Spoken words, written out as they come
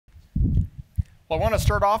Well, I want to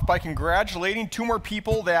start off by congratulating two more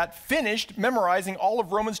people that finished memorizing all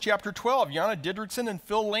of Romans chapter 12. Jana Didrikson and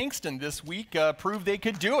Phil Langston this week proved they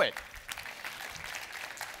could do it.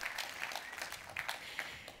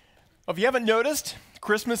 If you haven't noticed,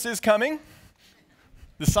 Christmas is coming.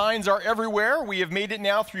 The signs are everywhere. We have made it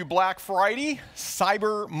now through Black Friday,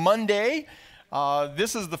 Cyber Monday.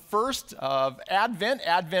 This is the first of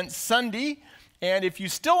Advent Sunday. And if you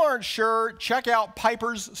still aren't sure, check out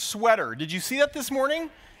Piper's sweater. Did you see that this morning?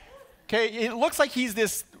 Okay, it looks like he's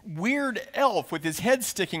this weird elf with his head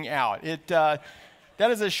sticking out. That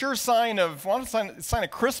is a sure sign of, well, sign of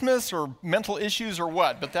Christmas or mental issues or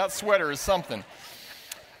what, but that sweater is something.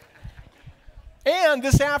 And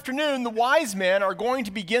this afternoon, the wise men are going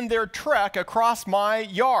to begin their trek across my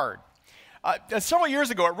yard. Several years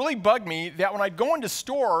ago, it really bugged me that when I'd go into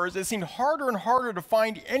stores, it seemed harder and harder to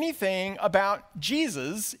find anything about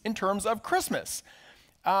Jesus in terms of Christmas.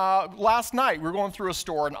 Last night, we were going through a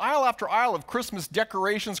store, and aisle after aisle of Christmas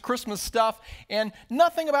decorations, Christmas stuff, and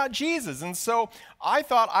nothing about Jesus. And so I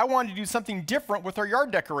thought I wanted to do something different with our yard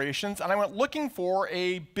decorations, and I went looking for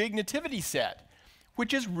a big nativity set,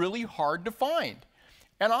 which is really hard to find.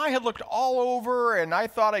 And I had looked all over, and I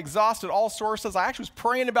thought I exhausted all sources. I actually was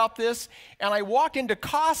praying about this, and I walked into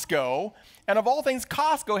Costco, and of all things,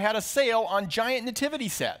 Costco had a sale on giant nativity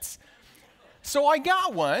sets. So I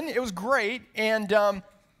got one. It was great, and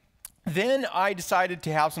then I decided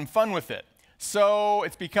to have some fun with it. So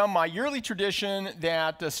it's become my yearly tradition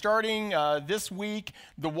that starting this week,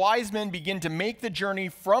 the wise men begin to make the journey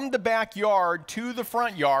from the backyard to the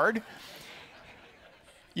front yard.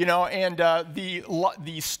 You know, and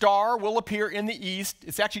the star will appear in the east.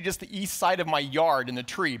 It's actually just the east side of my yard in the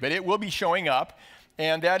tree, but it will be showing up,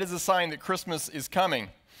 and that is a sign that Christmas is coming.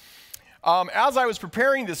 As I was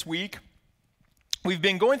preparing this week, we've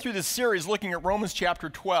been going through this series looking at Romans chapter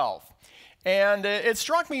 12, and it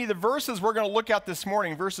struck me the verses we're going to look at this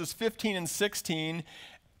morning, verses 15 and 16,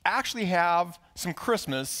 actually have some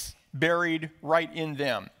Christmas buried right in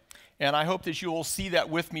them. And I hope that you will see that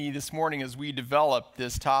with me this morning as we develop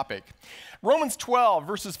this topic. Romans 12,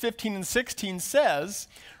 verses 15 and 16 says,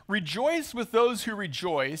 "Rejoice with those who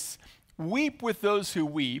rejoice, weep with those who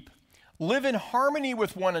weep, live in harmony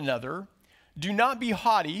with one another, do not be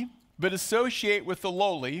haughty, but associate with the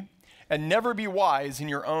lowly, and never be wise in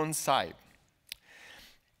your own sight."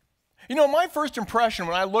 You know, my first impression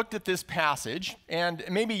when I looked at this passage, and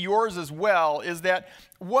maybe yours as well, is that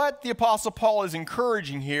what the Apostle Paul is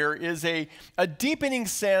encouraging here is a deepening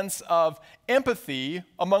sense of empathy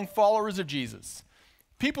among followers of Jesus.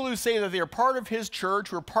 People who say that they are part of his church,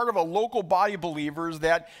 who are part of a local body of believers,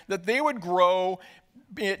 that they would grow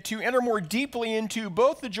to enter more deeply into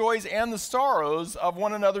both the joys and the sorrows of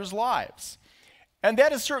one another's lives. And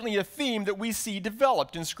that is certainly a theme that we see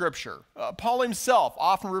developed in Scripture. Paul himself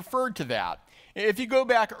often referred to that. If you go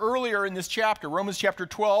back earlier in this chapter, Romans chapter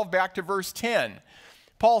 12, back to verse 10,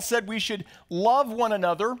 Paul said we should love one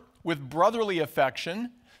another with brotherly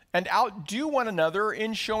affection and outdo one another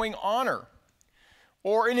in showing honor.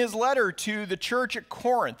 Or in his letter to the church at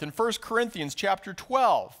Corinth in 1 Corinthians chapter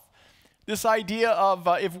 12, this idea of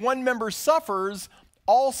if one member suffers,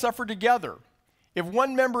 all suffer together. If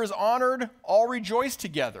one member is honored, all rejoice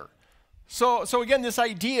together. So again, this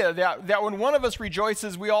idea that when one of us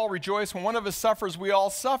rejoices, we all rejoice. When one of us suffers, we all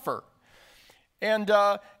suffer. And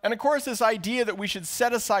of course, this idea that we should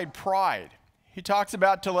set aside pride. He talks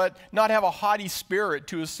about to not have a haughty spirit,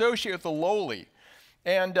 to associate with the lowly.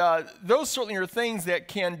 And those certainly are things that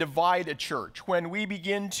can divide a church. When we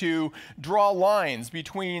begin to draw lines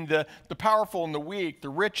between the powerful and the weak, the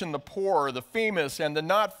rich and the poor, the famous and the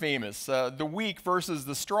not famous, the weak versus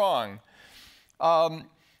the strong. And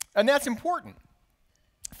that's important.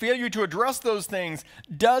 Failure to address those things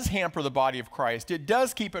does hamper the body of Christ. It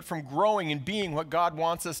does keep it from growing and being what God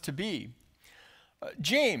wants us to be.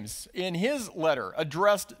 James, in his letter,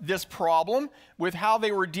 addressed this problem with how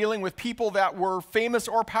they were dealing with people that were famous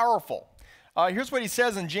or powerful. Here's what he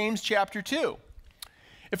says in James chapter 2.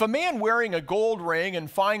 "If a man wearing a gold ring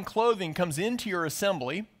and fine clothing comes into your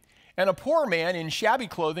assembly, and a poor man in shabby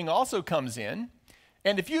clothing also comes in,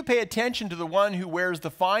 and if you pay attention to the one who wears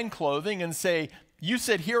the fine clothing and say, 'You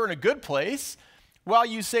sit here in a good place,' while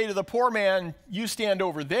you say to the poor man, 'You stand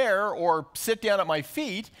over there,' or 'Sit down at my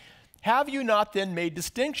feet,' have you not then made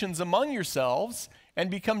distinctions among yourselves and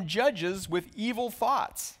become judges with evil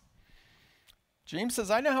thoughts?" James says,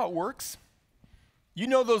 I know how it works. You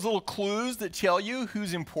know those little clues that tell you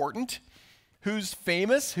who's important, who's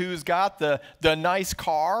famous, who's got the nice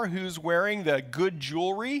car, who's wearing the good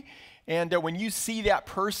jewelry. And when you see that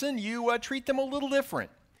person, you treat them a little different.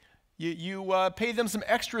 You pay them some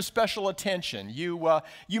extra special attention. You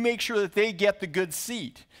make sure that they get the good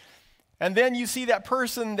seat. And then you see that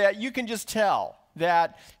person that you can just tell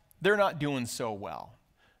that they're not doing so well.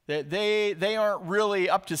 That they aren't really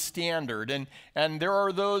up to standard. And there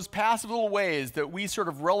are those passive little ways that we sort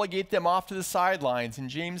of relegate them off to the sidelines. And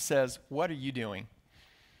James says, what are you doing?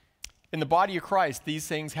 In the body of Christ, these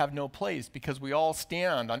things have no place because we all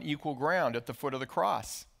stand on equal ground at the foot of the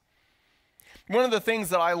cross. One of the things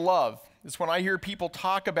that I love is when I hear people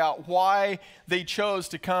talk about why they chose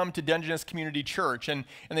to come to Dungeness Community Church. And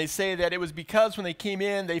they say that it was because when they came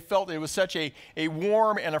in, they felt it was such a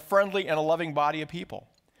warm and a friendly and a loving body of people.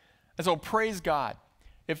 And so praise God.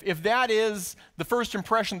 If that is the first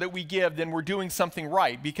impression that we give, then we're doing something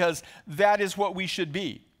right, because that is what we should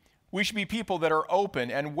be. We should be people that are open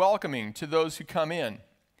and welcoming to those who come in.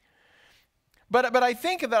 But I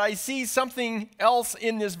think that I see something else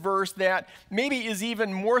in this verse that maybe is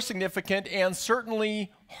even more significant and certainly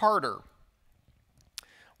harder.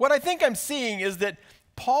 What I think I'm seeing is that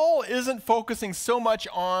Paul isn't focusing so much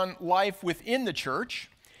on life within the church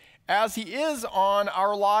as he is on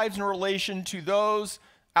our lives in relation to those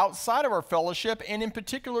outside of our fellowship, and in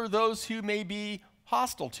particular those who may be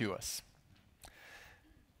hostile to us.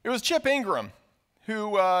 It was Chip Ingram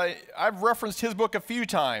who, I've referenced his book a few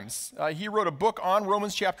times. He wrote a book on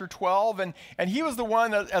Romans chapter 12, and he was the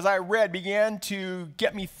one that, as I read, began to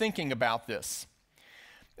get me thinking about this.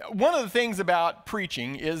 One of the things about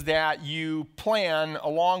preaching is that you plan a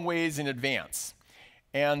long ways in advance.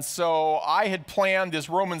 And so I had planned this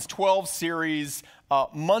Romans 12 series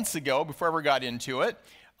months ago before I ever got into it.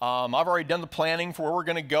 I've already done the planning for where we're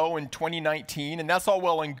going to go in 2019, and that's all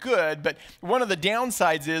well and good, but one of the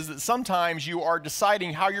downsides is that sometimes you are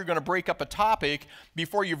deciding how you're going to break up a topic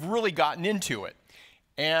before you've really gotten into it.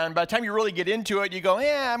 And by the time you really get into it, you go,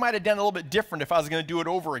 I might have done a little bit different if I was going to do it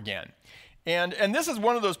over again. And this is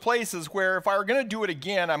one of those places where if I were going to do it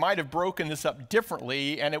again, I might have broken this up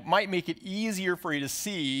differently, and it might make it easier for you to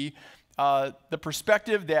see the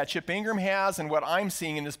perspective that Chip Ingram has and what I'm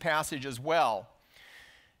seeing in this passage as well.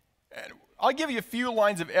 And I'll give you a few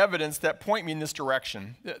lines of evidence that point me in this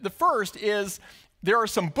direction. The first is there are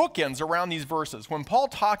some bookends around these verses. When Paul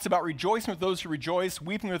talks about rejoicing with those who rejoice,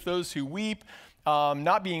 weeping with those who weep,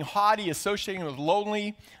 not being haughty, associating with the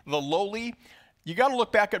lowly, you got to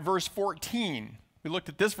look back at verse 14. We looked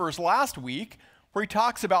at this verse last week where he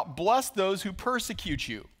talks about bless those who persecute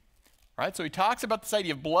you. Right? So he talks about this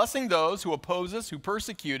idea of blessing those who oppose us, who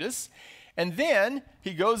persecute us. And then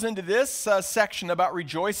he goes into this section about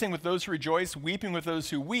rejoicing with those who rejoice, weeping with those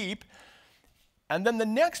who weep. And then the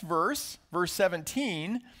next verse, verse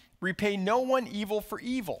 17, repay no one evil for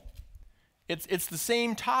evil. It's the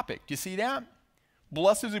same topic. Do you see that?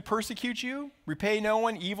 Bless those who persecute you, repay no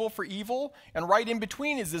one evil for evil. And right in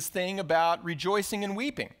between is this thing about rejoicing and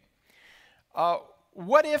weeping.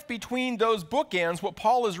 What if between those bookends, what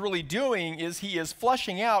Paul is really doing is he is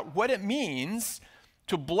fleshing out what it means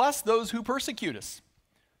to bless those who persecute us,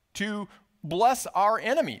 to bless our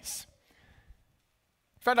enemies.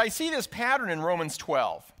 In fact, I see this pattern in Romans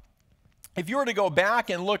 12. If you were to go back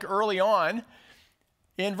and look early on,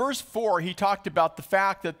 in verse 4, he talked about the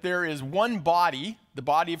fact that there is one body, the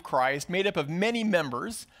body of Christ, made up of many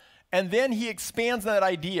members, and then he expands on that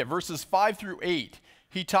idea. Verses 5 through 8,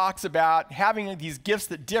 he talks about having these gifts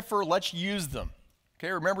that differ, let's use them.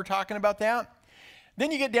 Okay, remember talking about that?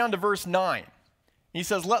 Then you get down to verse 9. He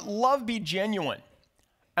says, let love be genuine.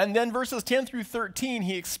 And then verses 10 through 13,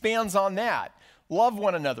 he expands on that. Love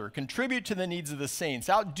one another, contribute to the needs of the saints,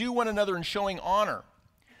 outdo one another in showing honor.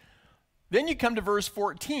 Then you come to verse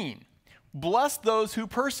 14. Bless those who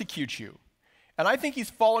persecute you. And I think he's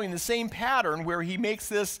following the same pattern where he makes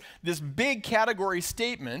this big category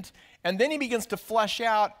statement, and then he begins to flesh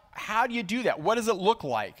out, how do you do that? What does it look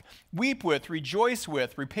like? Weep with, rejoice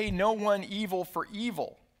with, repay no one evil for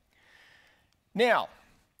evil. Now,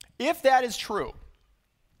 if that is true,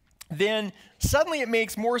 then suddenly it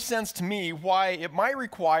makes more sense to me why it might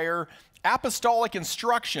require apostolic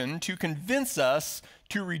instruction to convince us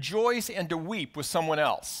to rejoice and to weep with someone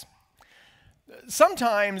else.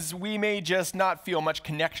 Sometimes we may just not feel much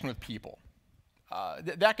connection with people.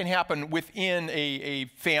 That can happen within a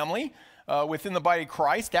family, within the body of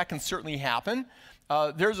Christ. That can certainly happen.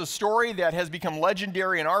 There's a story that has become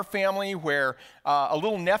legendary in our family where a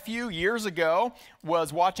little nephew years ago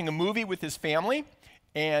was watching a movie with his family,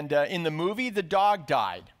 and in the movie, the dog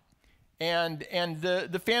died. And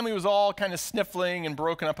the family was all kind of sniffling and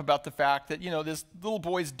broken up about the fact that, this little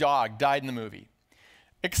boy's dog died in the movie.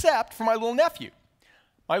 Except for my little nephew.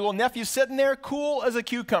 My little nephew's sitting there cool as a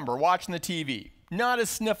cucumber watching the TV. Not a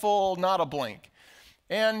sniffle, not a blink.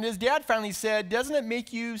 And his dad finally said, doesn't it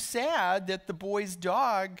make you sad that the boy's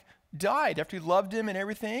dog died after he loved him and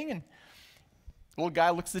everything? And the little guy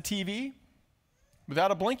looks at the TV.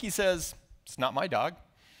 Without a blink, he says, it's not my dog.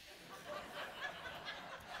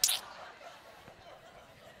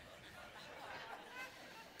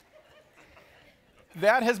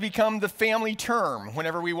 That has become the family term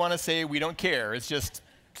whenever we want to say we don't care. It's just,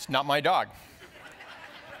 it's not my dog.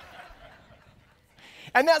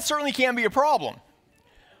 And that certainly can be a problem.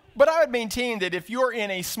 But I would maintain that if you're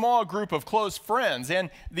in a small group of close friends, and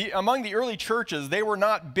among the early churches, they were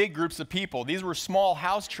not big groups of people. These were small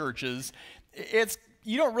house churches.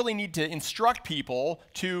 You don't really need to instruct people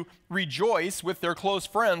to rejoice with their close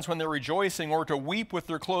friends when they're rejoicing or to weep with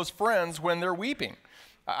their close friends when they're weeping.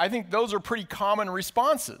 I think those are pretty common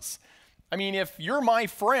responses. I mean, if you're my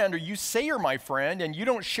friend or you say you're my friend and you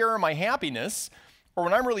don't share in my happiness, or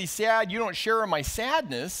when I'm really sad, you don't share in my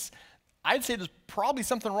sadness, I'd say there's probably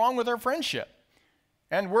something wrong with our friendship.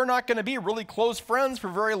 And we're not going to be really close friends for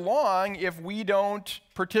very long if we don't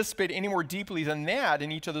participate any more deeply than that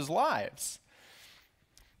in each other's lives.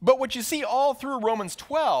 But what you see all through Romans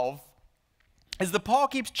 12 is that Paul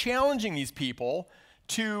keeps challenging these people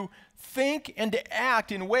to think and to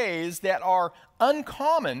act in ways that are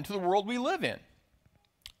uncommon to the world we live in.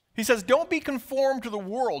 He says, don't be conformed to the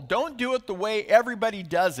world. Don't do it the way everybody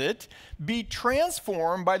does it. Be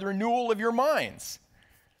transformed by the renewal of your minds.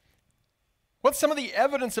 What's some of the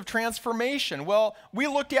evidence of transformation? Well, we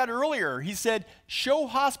looked at earlier. He said, show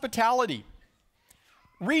hospitality.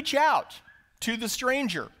 Reach out to the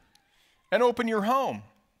stranger and open your home.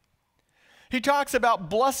 He talks about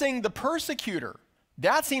blessing the persecutor.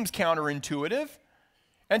 That seems counterintuitive.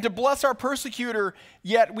 And to bless our persecutor,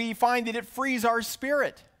 yet we find that it frees our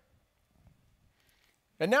spirit.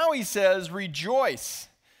 And now he says, rejoice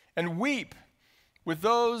and weep with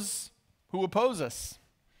those who oppose us.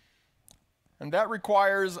 And that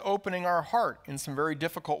requires opening our heart in some very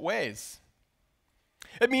difficult ways.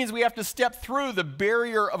 It means we have to step through the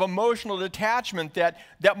barrier of emotional detachment that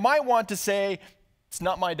might want to say, it's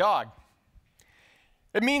not my dog.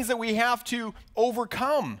 It means that we have to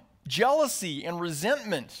overcome jealousy and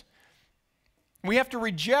resentment. We have to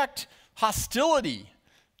reject hostility,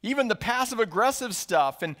 even the passive-aggressive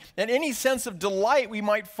stuff, and any sense of delight we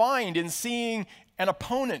might find in seeing an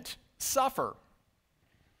opponent suffer.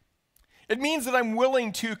 It means that I'm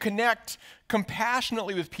willing to connect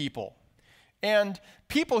compassionately with people, and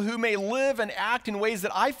people who may live and act in ways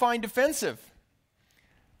that I find offensive.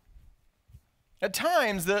 At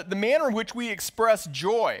times, the manner in which we express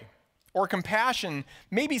joy or compassion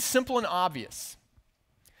may be simple and obvious.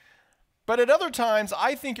 But at other times,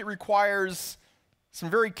 I think it requires some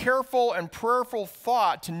very careful and prayerful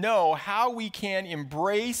thought to know how we can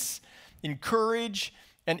embrace, encourage,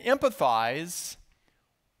 and empathize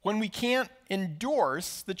when we can't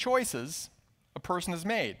endorse the choices a person has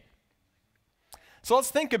made. So let's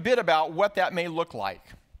think a bit about what that may look like.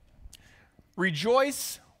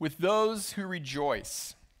 Rejoice with those who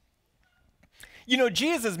rejoice. You know,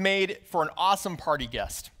 Jesus is made for an awesome party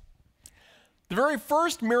guest. The very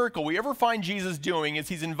first miracle we ever find Jesus doing is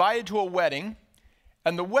he's invited to a wedding,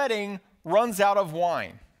 and the wedding runs out of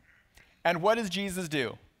wine. And what does Jesus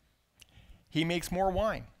do? He makes more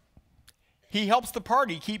wine. He helps the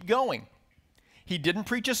party keep going. He didn't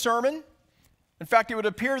preach a sermon. In fact, it would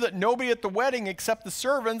appear that nobody at the wedding except the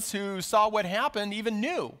servants who saw what happened even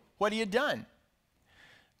knew what he had done.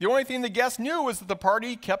 The only thing the guests knew was that the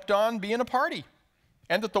party kept on being a party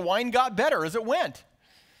and that the wine got better as it went.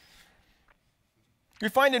 We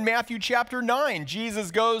find in Matthew chapter 9, Jesus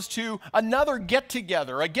goes to another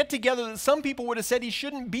get-together, a get-together that some people would have said he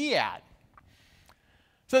shouldn't be at.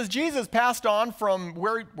 It says Jesus passed on from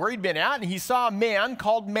where he'd been at, and he saw a man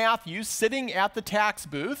called Matthew sitting at the tax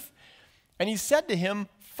booth, and he said to him,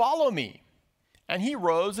 "Follow me." And he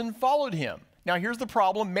rose and followed him. Now here's the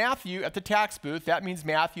problem. Matthew at the tax booth, that means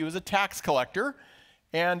Matthew is a tax collector.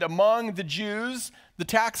 And among the Jews, the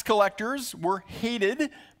tax collectors were hated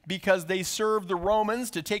because they served the Romans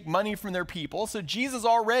to take money from their people. So Jesus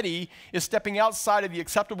already is stepping outside of the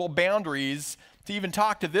acceptable boundaries to even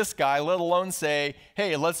talk to this guy, let alone say,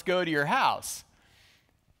 hey, let's go to your house.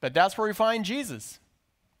 But that's where we find Jesus.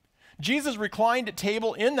 Jesus reclined at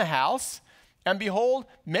table in the house, and behold,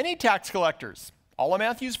 many tax collectors, all of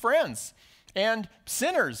Matthew's friends, and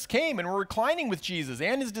sinners came and were reclining with Jesus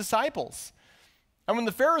and his disciples. And when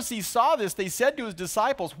the Pharisees saw this, they said to his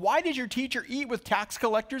disciples, "Why did your teacher eat with tax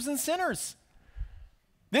collectors and sinners?"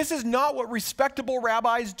 This is not what respectable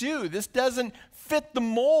rabbis do. This doesn't fit the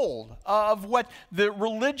mold of what the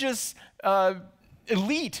religious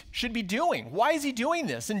elite should be doing. Why is he doing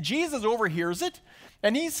this? And Jesus overhears it,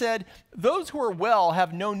 And he said, those who are well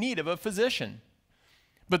have no need of a physician,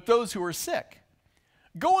 but those who are sick.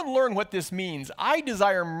 Go and learn what this means. I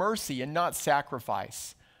desire mercy and not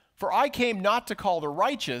sacrifice, for I came not to call the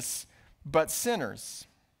righteous, but sinners.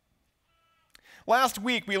 Last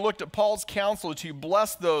week, we looked at Paul's counsel to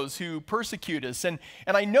bless those who persecute us, and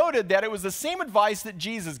I noted that it was the same advice that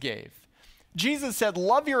Jesus gave. Jesus said,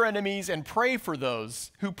 love your enemies and pray for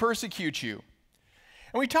those who persecute you.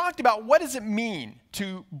 And we talked about what does it mean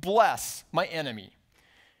to bless my enemy.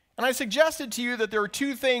 And I suggested to you that there are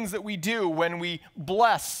two things that we do when we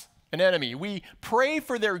bless an enemy. We pray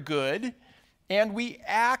for their good, and we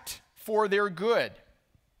act for their good.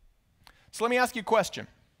 So let me ask you a question.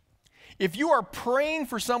 If you are praying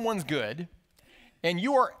for someone's good, and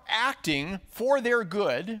you are acting for their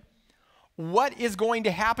good, what is going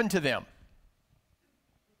to happen to them?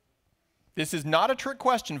 This is not a trick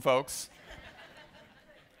question, folks.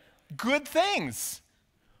 Good things.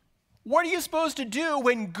 What are you supposed to do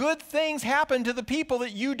when good things happen to the people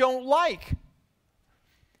that you don't like?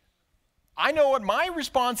 I know what my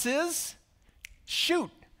response is. Shoot.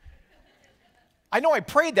 I know I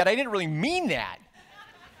prayed that. I didn't really mean that.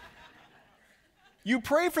 You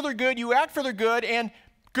pray for their good, you act for their good, and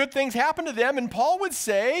good things happen to them. And Paul would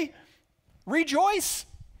say, rejoice.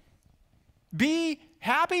 Be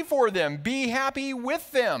happy for them. Be happy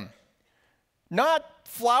with them. Not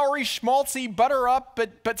flowery, schmaltzy, butter up,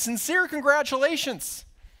 but sincere congratulations.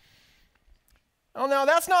 Well, now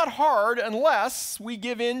that's not hard unless we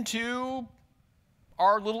give in to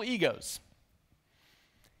our little egos.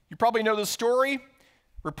 You probably know the story,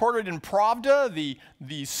 reported in Pravda,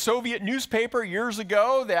 the Soviet newspaper years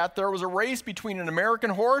ago, that there was a race between an American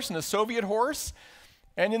horse and a Soviet horse.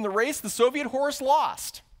 And in the race, the Soviet horse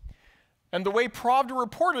lost. And the way Pravda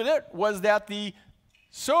reported it was that the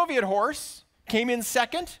Soviet horse came in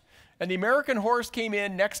second, and the American horse came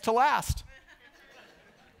in next to last.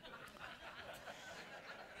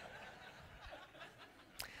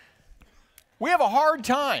 We have a hard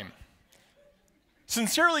time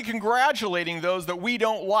sincerely congratulating those that we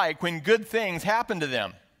don't like when good things happen to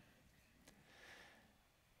them.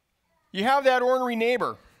 You have that ornery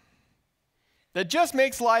neighbor that just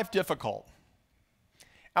makes life difficult.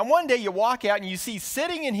 And one day you walk out and you see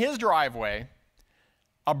sitting in his driveway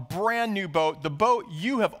a brand new boat, the boat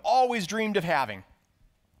you have always dreamed of having.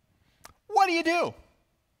 What do?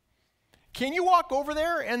 Can you walk over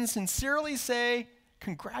there and sincerely say,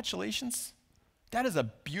 congratulations, that is a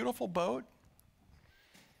beautiful boat?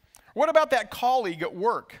 What about that colleague at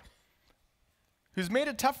work who's made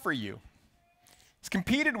it tough for you, has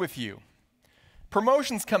competed with you,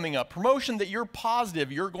 promotion's coming up, promotion that you're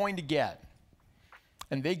positive you're going to get,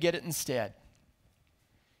 and they get it instead?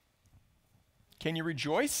 Can you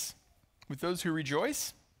rejoice with those who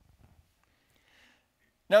rejoice?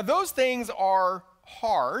 Now, those things are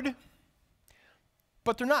hard,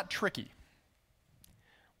 but they're not tricky.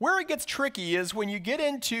 Where it gets tricky is when you get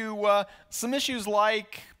into some issues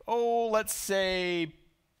like, let's say,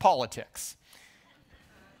 politics.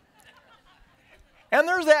 And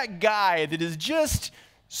there's that guy that is just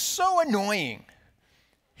so annoying.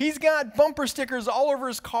 He's got bumper stickers all over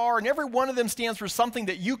his car, and every one of them stands for something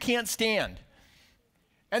that you can't stand.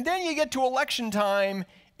 And then you get to election time,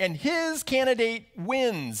 and his candidate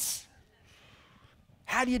wins.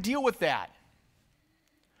 How do you deal with that?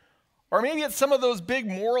 Or maybe it's some of those big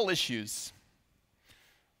moral issues.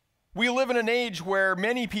 We live in an age where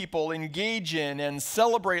many people engage in and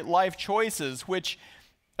celebrate life choices, which,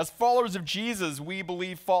 as followers of Jesus, we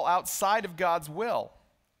believe fall outside of God's will.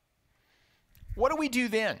 What do we do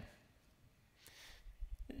then?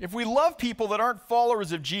 If we love people that aren't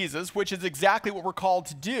followers of Jesus, which is exactly what we're called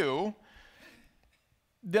to do,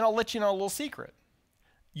 then I'll let you know a little secret.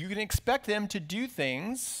 You can expect them to do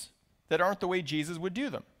things that aren't the way Jesus would do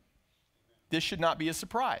them. This should not be a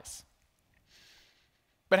surprise.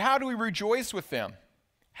 But how do we rejoice with them?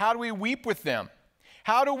 How do we weep with them?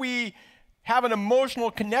 How do we have an emotional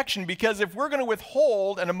connection? Because if we're going to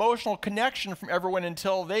withhold an emotional connection from everyone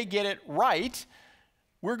until they get it right,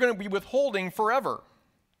 we're going to be withholding forever.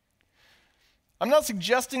 I'm not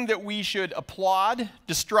suggesting that we should applaud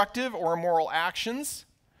destructive or immoral actions,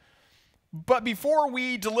 but before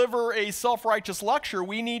we deliver a self-righteous lecture,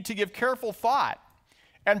 we need to give careful thought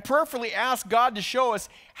and prayerfully ask God to show us,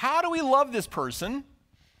 how do we love this person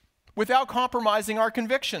without compromising our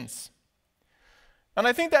convictions? And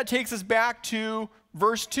I think that takes us back to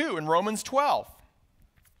verse 2 in Romans 12.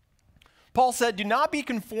 Paul said, do not be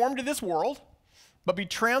conformed to this world, but be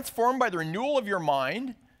transformed by the renewal of your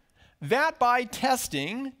mind, that by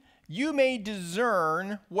testing you may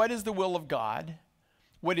discern what is the will of God,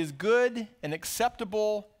 what is good and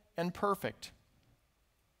acceptable and perfect.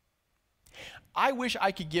 I wish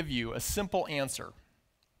I could give you a simple answer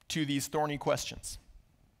to these thorny questions.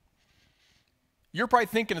 You're probably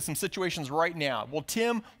thinking of some situations right now. Well,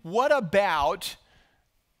 Tim, what about,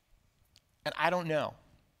 and I don't know.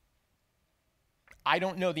 I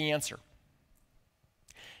don't know the answer.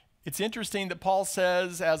 It's interesting that Paul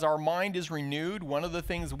says, as our mind is renewed, one of the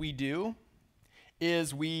things we do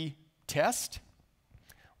is we test,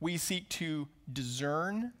 we seek to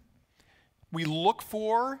discern, we look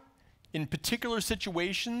for, in particular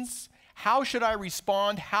situations, how should I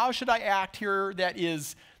respond? How should I act here that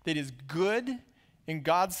is good in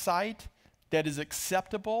God's sight, that is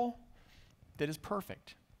acceptable, that is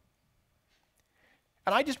perfect?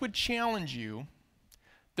 And I just would challenge you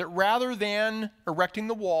that rather than erecting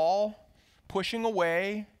the wall, pushing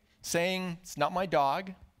away, saying, it's not my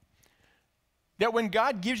dog, that when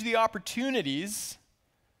God gives you the opportunities,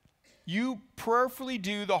 you prayerfully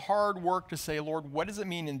do the hard work to say, Lord, what does it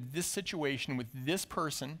mean in this situation with this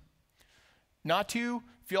person? Not to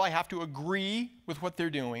feel I have to agree with what they're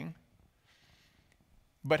doing,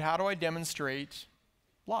 but how do I demonstrate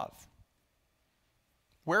love?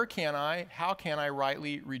 How can I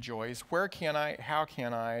rightly rejoice? How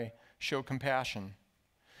can I show compassion?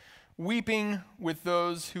 Weeping with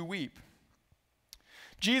those who weep.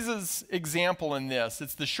 Jesus' example in this,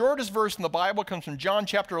 it's the shortest verse in the Bible, comes from John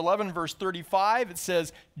chapter 11, verse 35. It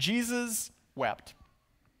says, Jesus wept.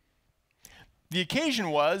 The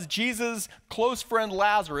occasion was Jesus' close friend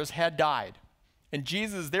Lazarus had died. And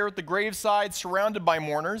Jesus there at the graveside surrounded by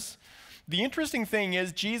mourners. The interesting thing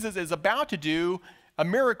is Jesus is about to do a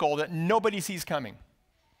miracle that nobody sees coming.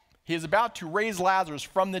 He is about to raise Lazarus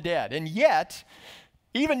from the dead. And yet,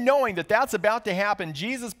 even knowing that that's about to happen,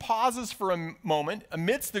 Jesus pauses for a moment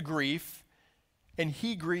amidst the grief, and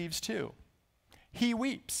he grieves too. He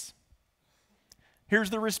weeps. Here's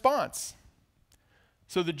the response.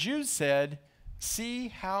 So the Jews said, see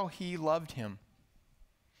how he loved him.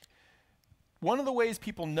 One of the ways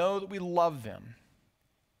people know that we love them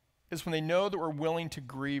is when they know that we're willing to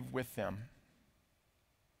grieve with them.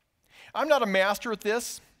 I'm not a master at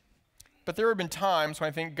this, but there have been times when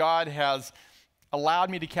I think God has allowed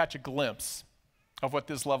me to catch a glimpse of what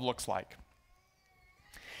this love looks like.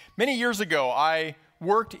 Many years ago, I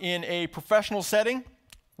worked in a professional setting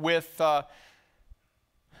with, the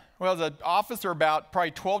office. There were about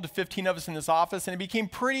probably 12 to 15 of us in this office, and it became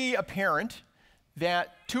pretty apparent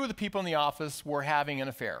that two of the people in the office were having an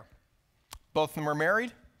affair. Both of them were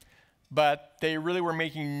married, but they really were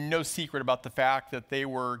making no secret about the fact that they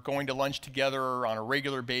were going to lunch together on a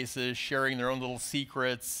regular basis, sharing their own little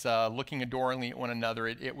secrets, looking adoringly at one another.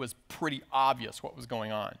 It was pretty obvious what was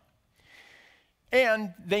going on.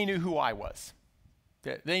 And they knew who I was.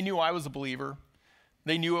 They knew I was a believer.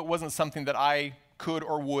 They knew it wasn't something that I could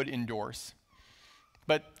or would endorse.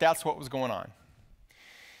 But that's what was going on.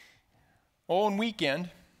 One weekend,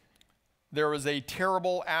 there was a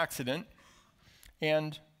terrible accident,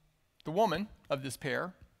 and the woman of this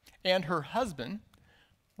pair and her husband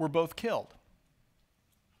were both killed.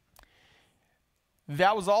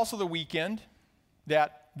 That was also the weekend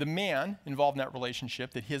that the man involved in that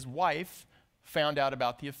relationship, that his wife found out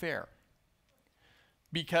about the affair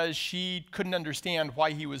because she couldn't understand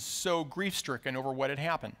why he was so grief-stricken over what had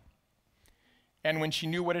happened. And when she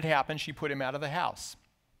knew what had happened, she put him out of the house.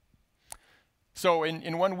 So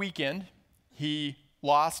in one weekend, he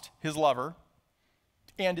lost his lover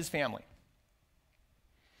and his family.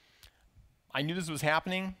 I knew this was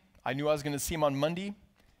happening. I knew I was going to see him on Monday.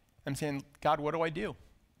 I'm saying, God, what do I do?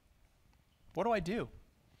 What do I do?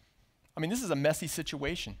 I mean, this is a messy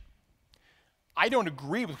situation. I don't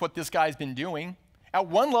agree with what this guy's been doing. At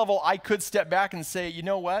one level, I could step back and say, you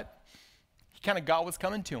know what? He kind of got what's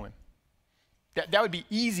coming to him. That would be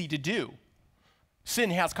easy to do.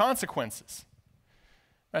 Sin has consequences.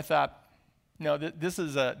 I thought, no, this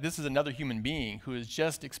is another human being who has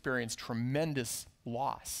just experienced tremendous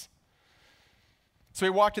loss. So he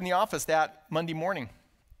walked in the office that Monday morning.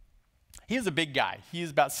 He is a big guy. He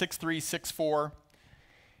is about 6'3", 6'4".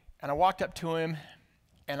 And I walked up to him,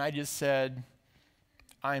 and I just said,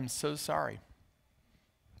 I am so sorry.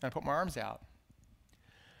 And I put my arms out.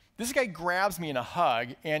 This guy grabs me in a hug,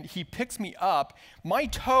 and he picks me up. My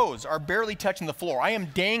toes are barely touching the floor. I am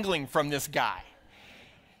dangling from this guy.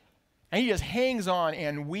 And he just hangs on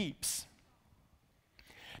and weeps.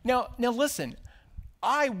 Now listen,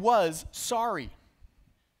 I was sorry.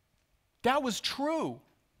 That was true.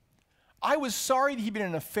 I was sorry that he'd been in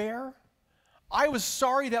an affair. I was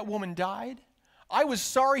sorry that woman died. I was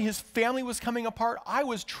sorry his family was coming apart. I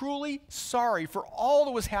was truly sorry for all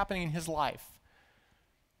that was happening in his life.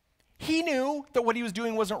 He knew that what he was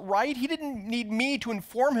doing wasn't right. He didn't need me to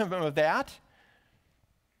inform him of that.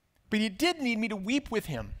 But he did need me to weep with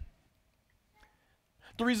him.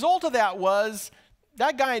 The result of that was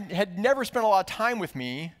that guy had never spent a lot of time with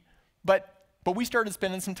me, but we started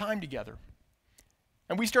spending some time together.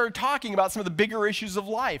 And we started talking about some of the bigger issues of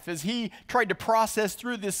life as he tried to process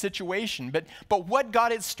through this situation. But what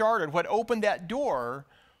got it started, what opened that door,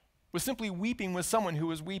 was simply weeping with someone who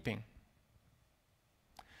was weeping.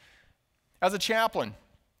 As a chaplain,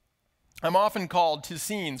 I'm often called to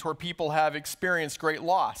scenes where people have experienced great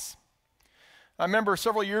loss. I remember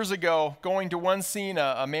several years ago going to one scene,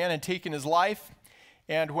 a man had taken his life,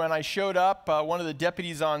 and when I showed up, one of the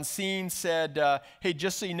deputies on scene said, hey,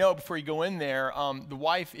 just so you know before you go in there, the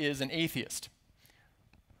wife is an atheist.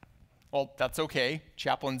 Well, that's okay.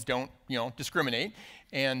 Chaplains don't, discriminate.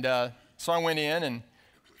 And so I went in,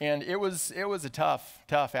 and it was a tough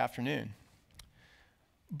afternoon.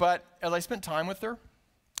 But as I spent time with her,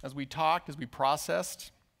 as we talked, as we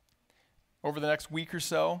processed, over the next week or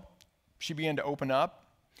so, she began to open up,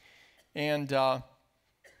 and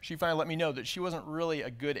she finally let me know that she wasn't really a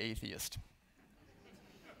good atheist.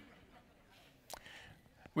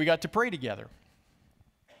 We got to pray together.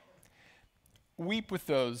 Weep with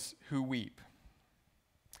those who weep.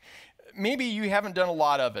 Maybe you haven't done a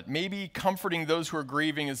lot of it. Maybe comforting those who are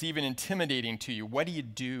grieving is even intimidating to you. What do you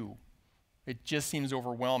do? It just seems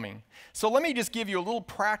overwhelming. So let me just give you a little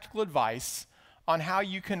practical advice on how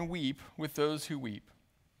you can weep with those who weep.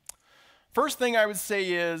 First thing I would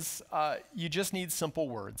say is you just need simple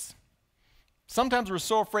words. Sometimes we're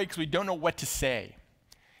so afraid because we don't know what to say.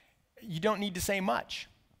 You don't need to say much.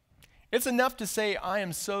 It's enough to say, I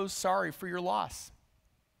am so sorry for your loss.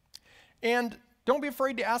 And don't be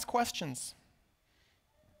afraid to ask questions.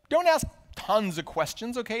 Don't ask tons of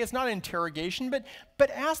questions, okay? It's not an interrogation, but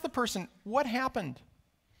ask the person, what happened?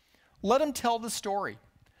 Let them tell the story.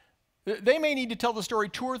 They may need to tell the story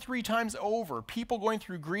 2 or 3 times over. People going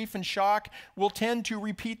through grief and shock will tend to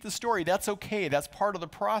repeat the story. That's okay. That's part of the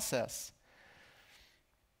process.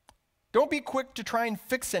 Don't be quick to try and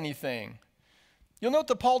fix anything. You'll note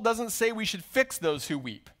that Paul doesn't say we should fix those who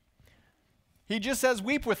weep. He just says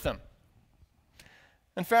weep with them.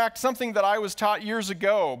 In fact, something that I was taught years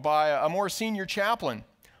ago by a more senior chaplain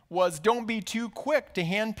was don't be too quick to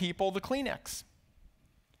hand people the Kleenex.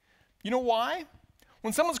 You know why?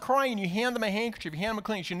 When someone's crying and you hand them a handkerchief, you hand them a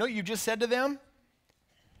Kleenex, you know what you just said to them?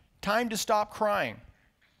 Time to stop crying.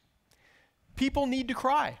 People need to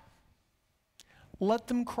cry. Let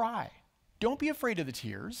them cry. Don't be afraid of the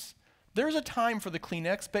tears. There's a time for the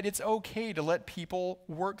Kleenex, but it's okay to let people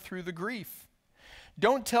work through the grief.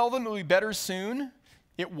 Don't tell them it'll be better soon.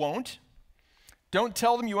 It won't. Don't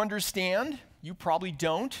tell them you understand. You probably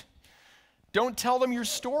don't. Don't tell them your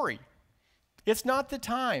story. It's not the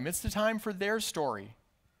time. It's the time for their story.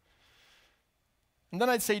 And then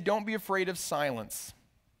I'd say don't be afraid of silence.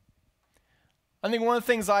 I think one of the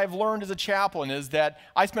things I've learned as a chaplain is that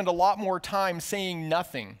I spend a lot more time saying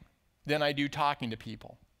nothing than I do talking to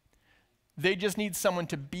people. They just need someone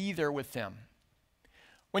to be there with them.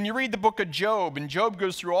 When you read the book of Job, and Job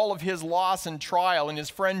goes through all of his loss and trial, and his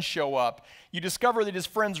friends show up, you discover that his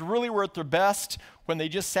friends really were at their best when they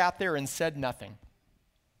just sat there and said nothing.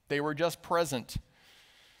 They were just present.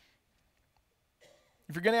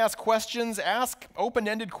 If you're going to ask questions, ask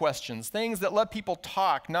open-ended questions, things that let people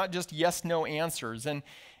talk, not just yes-no answers. And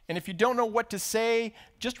if you don't know what to say,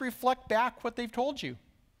 just reflect back what they've told you.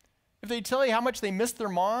 If they tell you how much they miss their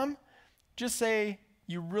mom, just say,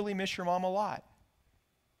 you really miss your mom a lot.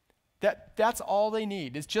 That's all they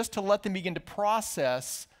need, is just to let them begin to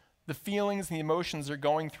process the feelings and the emotions they're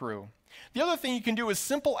going through. The other thing you can do is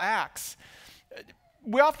simple acts.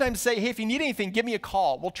 We oftentimes say, hey, if you need anything, give me a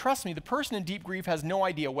call. Well, trust me, the person in deep grief has no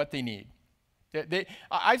idea what they need.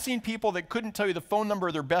 I've seen people that couldn't tell you the phone number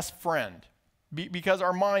of their best friend because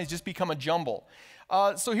our minds just become a jumble.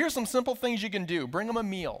 So here's some simple things you can do. Bring them a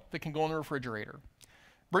meal that can go in the refrigerator.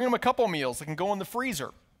 Bring them a couple meals that can go in the freezer.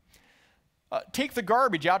 Take the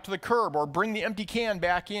garbage out to the curb or bring the empty can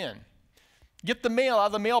back in. Get the mail out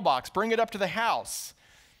of the mailbox. Bring it up to the house.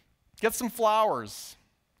 Get some flowers.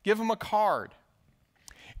 Give them a card.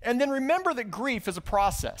 And then remember that grief is a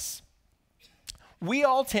process. We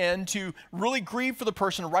all tend to really grieve for the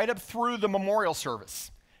person right up through the memorial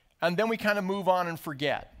service. And then we kind of move on and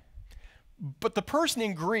forget. But the person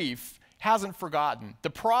in grief hasn't forgotten. The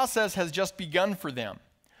process has just begun for them.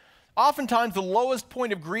 Oftentimes, the lowest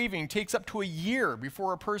point of grieving takes up to a year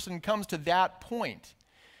before a person comes to that point.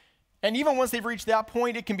 And even once they've reached that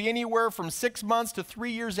point, it can be anywhere from 6 months to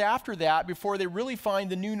 3 years after that before they really find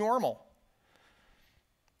the new normal.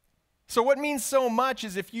 So what means so much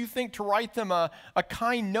is if you think to write them a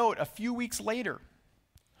kind note a few weeks later,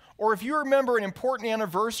 or if you remember an important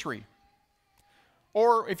anniversary,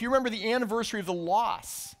 or if you remember the anniversary of the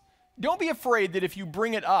loss, don't be afraid that if you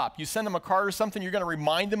bring it up, you send them a card or something, you're going to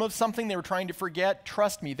remind them of something they were trying to forget.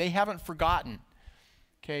 Trust me, they haven't forgotten.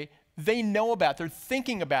 Okay? They know about it. They're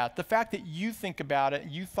thinking about it. The fact that you think about it,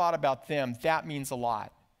 you thought about them, that means a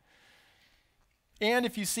lot. And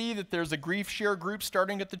if you see that there's a grief share group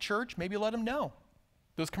starting at the church, maybe let them know.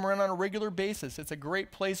 Those come around on a regular basis. It's a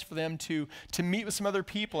great place for them to meet with some other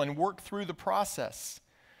people and work through the process.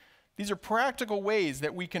 These are practical ways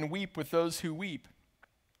that we can weep with those who weep.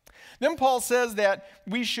 Then Paul says that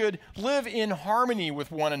we should live in harmony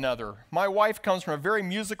with one another. My wife comes from a very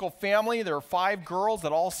musical family. There are 5 girls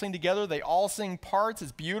that all sing together. They all sing parts.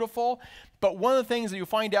 It's beautiful. But one of the things that you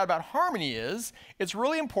find out about harmony is it's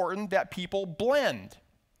really important that people blend.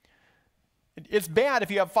 It's bad if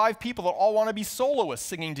you have 5 people that all want to be soloists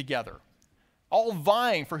singing together, all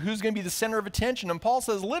vying for who's going to be the center of attention. And Paul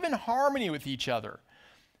says, live in harmony with each other.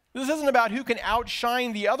 This isn't about who can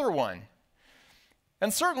outshine the other one.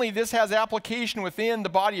 And certainly this has application within the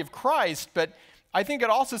body of Christ, but I think it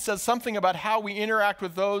also says something about how we interact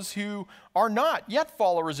with those who are not yet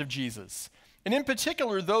followers of Jesus, and in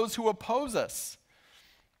particular, those who oppose us.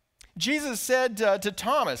 Jesus said to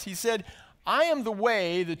Thomas, he said, I am the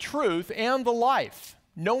way, the truth, and the life.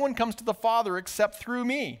 No one comes to the Father except through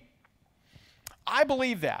me. I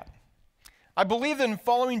believe that. I believe that in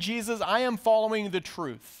following Jesus, I am following the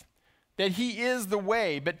truth, that he is the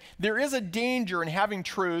way, but there is a danger in having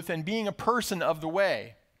truth and being a person of the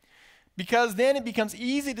way, because then it becomes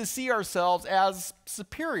easy to see ourselves as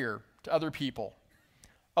superior to other people.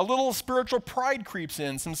 A little spiritual pride creeps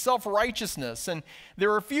in, some self-righteousness, and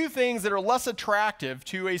there are a few things that are less attractive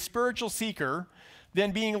to a spiritual seeker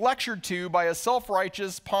than being lectured to by a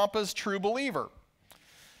self-righteous, pompous, true believer.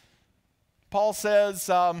 Paul says,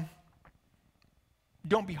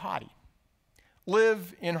 don't be haughty.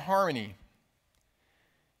 Live in harmony.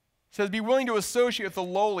 He says, be willing to associate with the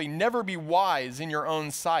lowly. Never be wise in your own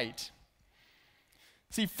sight.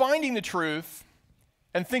 See, finding the truth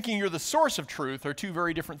and thinking you're the source of truth are 2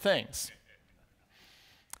 very different things.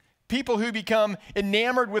 People who become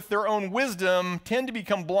enamored with their own wisdom tend to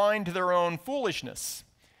become blind to their own foolishness.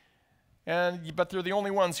 But they're the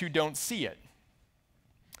only ones who don't see it.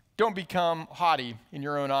 Don't become haughty in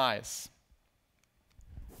your own eyes.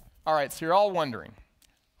 All right, so you're all wondering.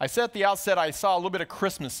 I said at the outset I saw a little bit of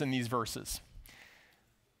Christmas in these verses.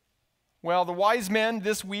 Well, the wise men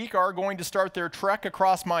this week are going to start their trek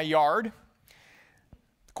across my yard.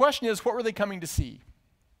 The question is, what were they coming to see?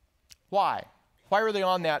 Why? Why were they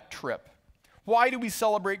on that trip? Why do we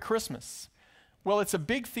celebrate Christmas? Well, it's a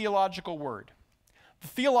big theological word. The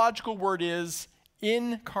theological word is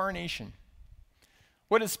incarnation.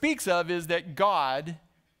 What it speaks of is that God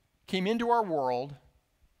came into our world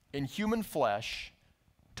in human flesh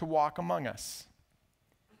to walk among us.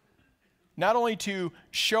 Not only to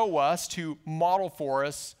show us, to model for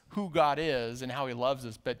us who God is and how he loves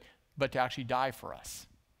us, but to actually die for us.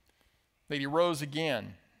 That he rose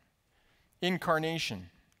again. Incarnation.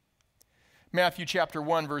 Matthew chapter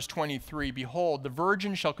 1, verse 23, behold, the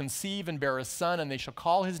virgin shall conceive and bear a son, and they shall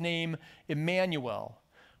call his name Emmanuel,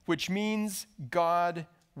 which means God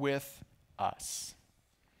with us.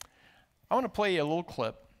 I want to play a little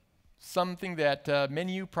clip, something that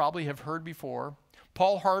many of you probably have heard before.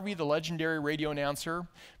 Paul Harvey, the legendary radio announcer,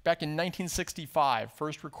 back in 1965,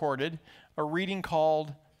 first recorded a reading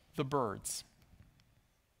called The Birds.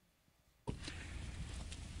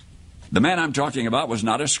 The man I'm talking about was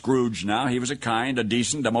not a Scrooge now. He was a kind, a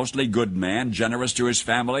decent, a mostly good man, generous to his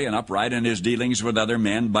family and upright in his dealings with other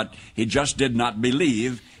men, but he just did not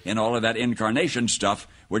believe in all of that incarnation stuff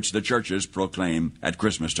which the churches proclaim at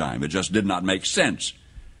Christmas time. It just did not make sense,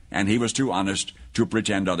 and he was too honest to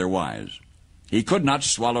pretend otherwise. He could not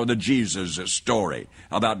swallow the Jesus story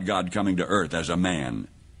about God coming to earth as a man.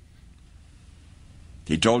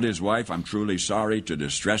 He told his wife, I'm truly sorry to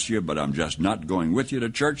distress you, but I'm just not going with you to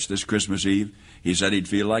church this Christmas Eve. He said he'd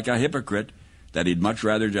feel like a hypocrite, that he'd much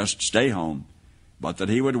rather just stay home, but that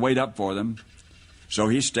he would wait up for them. So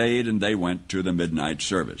he stayed, and they went to the midnight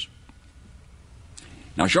service.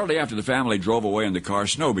 Now, shortly after the family drove away in the car,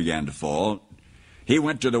 snow began to fall. He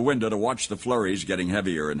went to the window to watch the flurries getting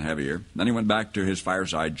heavier and heavier. Then he went back to his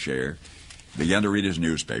fireside chair, began to read his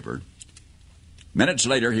newspaper. Minutes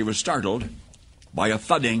later, he was startled by a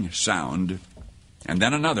thudding sound, and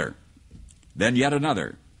then another, then yet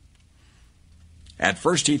another. At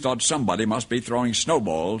first he thought somebody must be throwing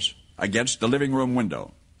snowballs against the living room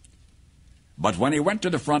window. But when he went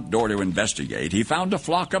to the front door to investigate, he found a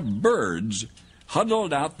flock of birds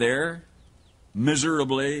huddled out there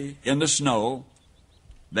miserably in the snow.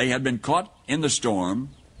 They had been caught in the storm.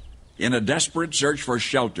 In a desperate search for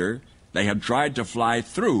shelter, they had tried to fly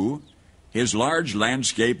through his large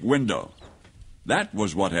landscape window. That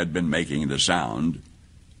was what had been making the sound.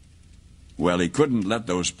 Well, he couldn't let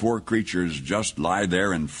those poor creatures just lie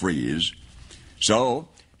there and freeze. So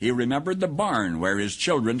he remembered the barn where his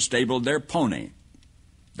children stabled their pony.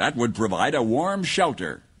 That would provide a warm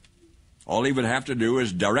shelter. All he would have to do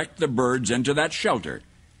is direct the birds into that shelter.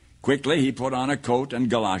 Quickly he put on a coat and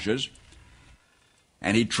galoshes,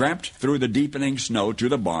 and he tramped through the deepening snow to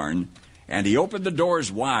the barn, and he opened the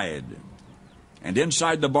doors wide. And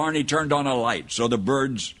inside the barn he turned on a light so the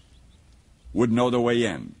birds would know the way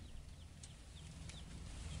in.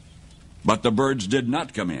 But the birds did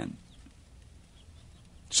not come in.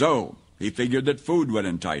 So he figured that food would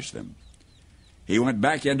entice them. He went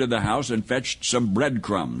back into the house and fetched some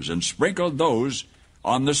breadcrumbs and sprinkled those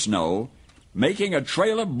on the snow, making a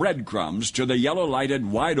trail of breadcrumbs to the yellow-lighted,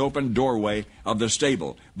 wide-open doorway of the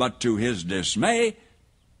stable. But to his dismay,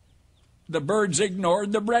 the birds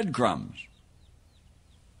ignored the breadcrumbs.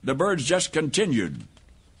 The birds just continued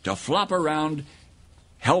to flop around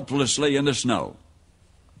helplessly in the snow.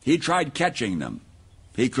 He tried catching them.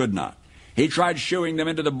 He could not. He tried shooing them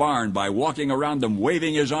into the barn by walking around them,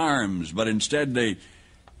 waving his arms, but instead they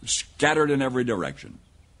scattered in every direction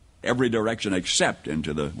except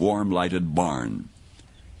into the warm, lighted barn.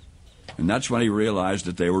 And that's when he realized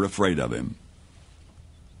that they were afraid of him.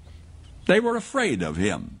 They were afraid of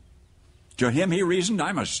him. To him, he reasoned,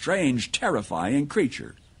 I'm a strange, terrifying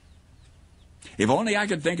creature. If only I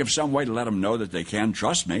could think of some way to let them know that they can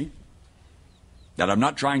trust me, that I'm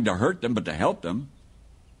not trying to hurt them but to help them.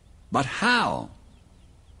 But how?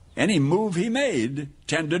 Any move he made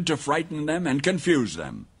tended to frighten them and confuse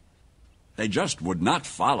them. They just would not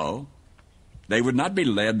follow. They would not be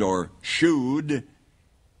led or shooed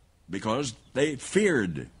because they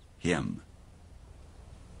feared him.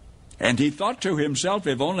 And he thought to himself,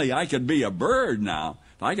 if only I could be a bird now,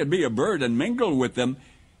 if I could be a bird and mingle with them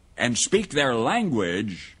and speak their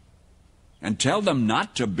language and tell them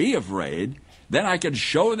not to be afraid, then I could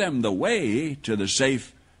show them the way to the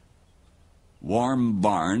safe, warm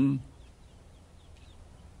barn.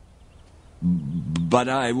 But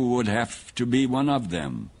I would have to be one of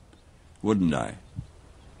them, wouldn't I?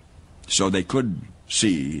 So they could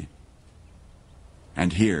see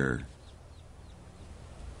and hear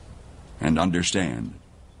and understand.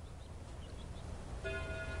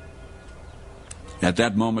 At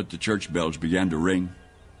that moment, the church bells began to ring.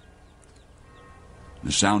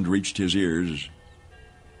 The sound reached his ears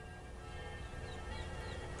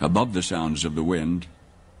above the sounds of the wind,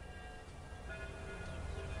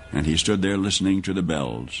 and he stood there listening to the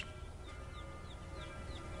bells.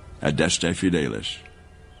 Adeste Fidelis.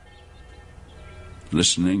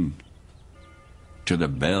 Listening to the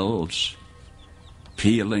bells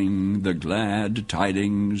pealing the glad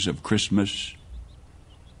tidings of Christmas,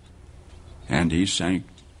 and he sank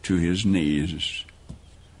to his knees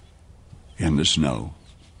in the snow.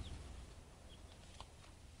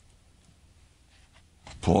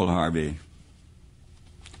 Paul Harvey,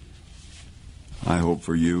 I hope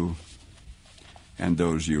for you and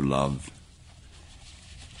those you love,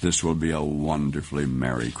 this will be a wonderfully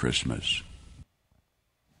Merry Christmas.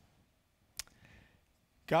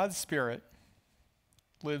 God's Spirit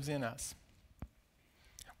lives in us.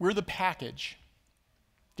 We're the package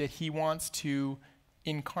that He wants to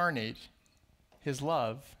incarnate His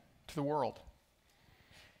love to the world.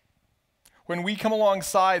 When we come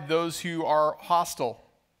alongside those who are hostile,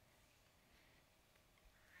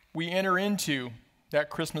 we enter into that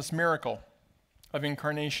Christmas miracle of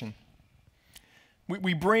incarnation.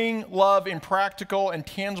 We bring love in practical and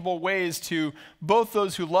tangible ways to both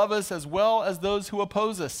those who love us as well as those who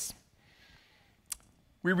oppose us.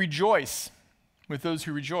 We rejoice with those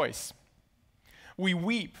who rejoice. We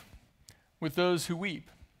weep with those who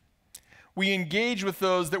weep. We engage with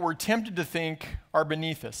those that we're tempted to think are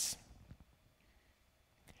beneath us.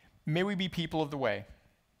 May we be people of the way,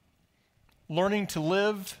 learning to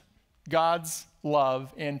live God's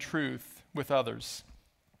love and truth with others,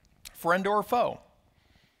 friend or foe,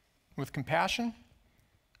 with compassion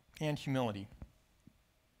and humility.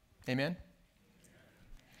 Amen.